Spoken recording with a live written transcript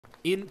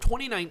In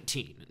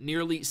 2019,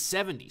 nearly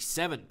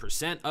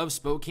 77% of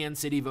Spokane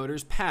City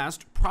voters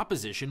passed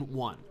Proposition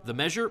 1. The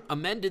measure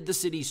amended the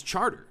city's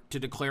charter to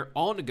declare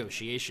all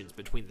negotiations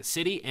between the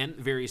city and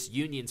various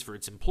unions for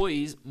its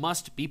employees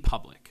must be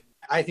public.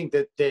 I think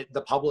that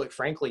the public,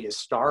 frankly, is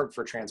starved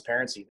for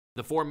transparency.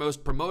 The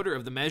foremost promoter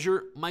of the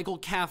measure, Michael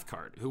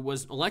Cathcart, who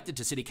was elected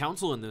to city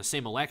council in the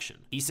same election.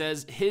 He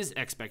says his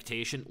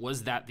expectation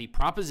was that the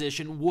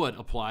proposition would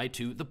apply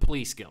to the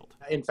police guild.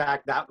 In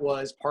fact, that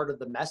was part of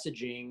the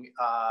messaging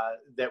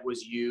that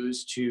was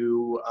used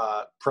to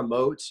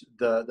promote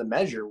the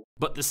measure.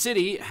 But the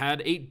city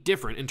had a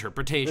different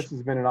interpretation. This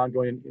has been an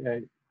ongoing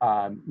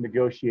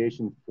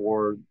negotiation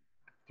for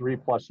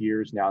 3+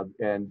 years now,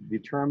 and the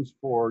terms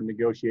for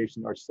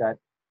negotiation are set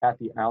at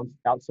the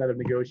outset of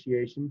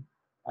negotiation.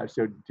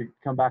 So to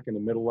come back in the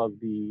middle of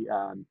the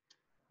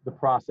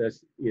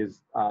process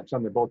is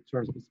something that both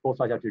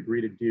sides have to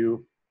agree to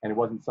do, and it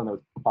wasn't something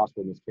that was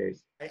possible in this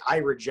case. I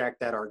reject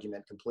that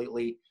argument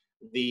completely.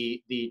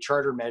 The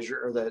charter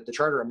measure, or the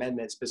charter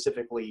amendment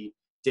specifically,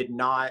 did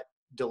not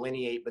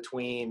delineate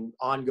between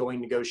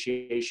ongoing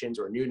negotiations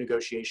or new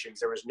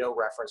negotiations. There was no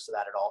reference to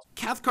that at all.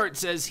 Cathcart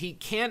says he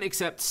can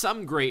accept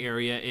some gray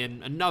area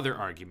in another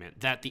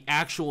argument, that the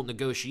actual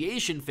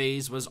negotiation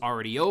phase was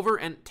already over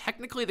and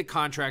technically the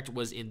contract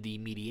was in the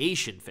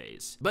mediation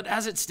phase. But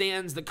as it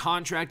stands, the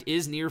contract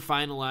is near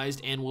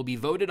finalized and will be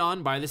voted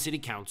on by the city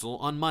council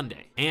on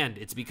Monday. And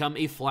it's become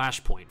a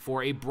flashpoint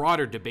for a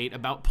broader debate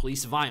about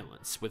police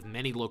violence, with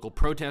many local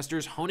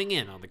protesters honing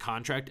in on the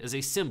contract as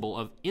a symbol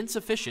of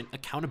insufficient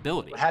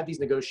accountability. Had these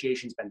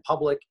negotiations been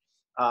public,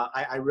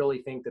 I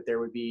really think that there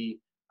would be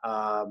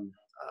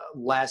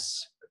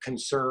less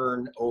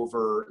concern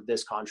over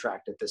this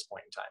contract at this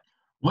point in time.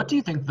 What do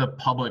you think the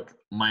public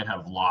might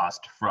have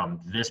lost from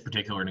this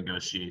particular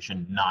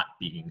negotiation not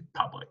being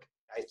public?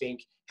 I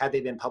think had they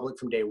been public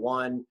from day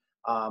one,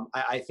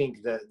 I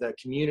think the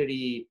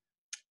community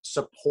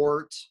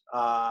support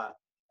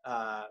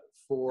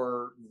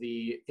for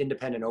the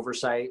independent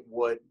oversight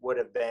would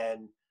have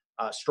been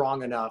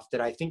strong enough that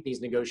I think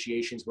these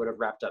negotiations would have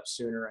wrapped up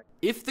sooner.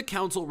 If the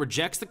council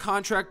rejects the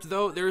contract,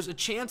 though, there's a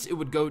chance it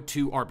would go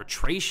to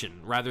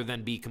arbitration rather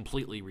than be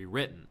completely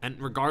rewritten.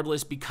 And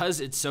regardless, because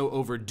it's so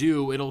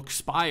overdue, it'll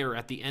expire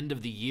at the end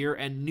of the year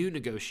and new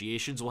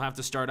negotiations will have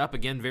to start up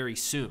again very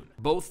soon.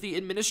 Both the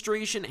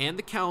administration and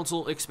the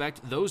council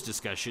expect those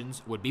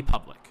discussions would be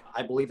public.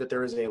 I believe that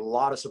there is a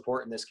lot of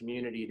support in this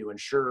community to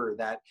ensure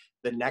that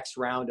the next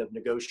round of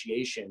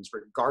negotiations,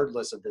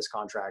 regardless of this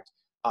contract,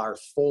 are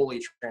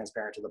fully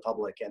transparent to the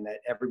public and that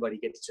everybody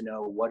gets to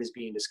know what is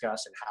being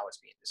discussed and how it's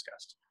being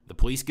discussed. The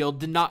Police Guild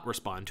did not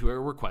respond to a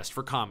request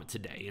for comment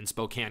today. In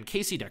Spokane,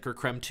 Casey Decker,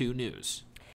 KREM 2 News.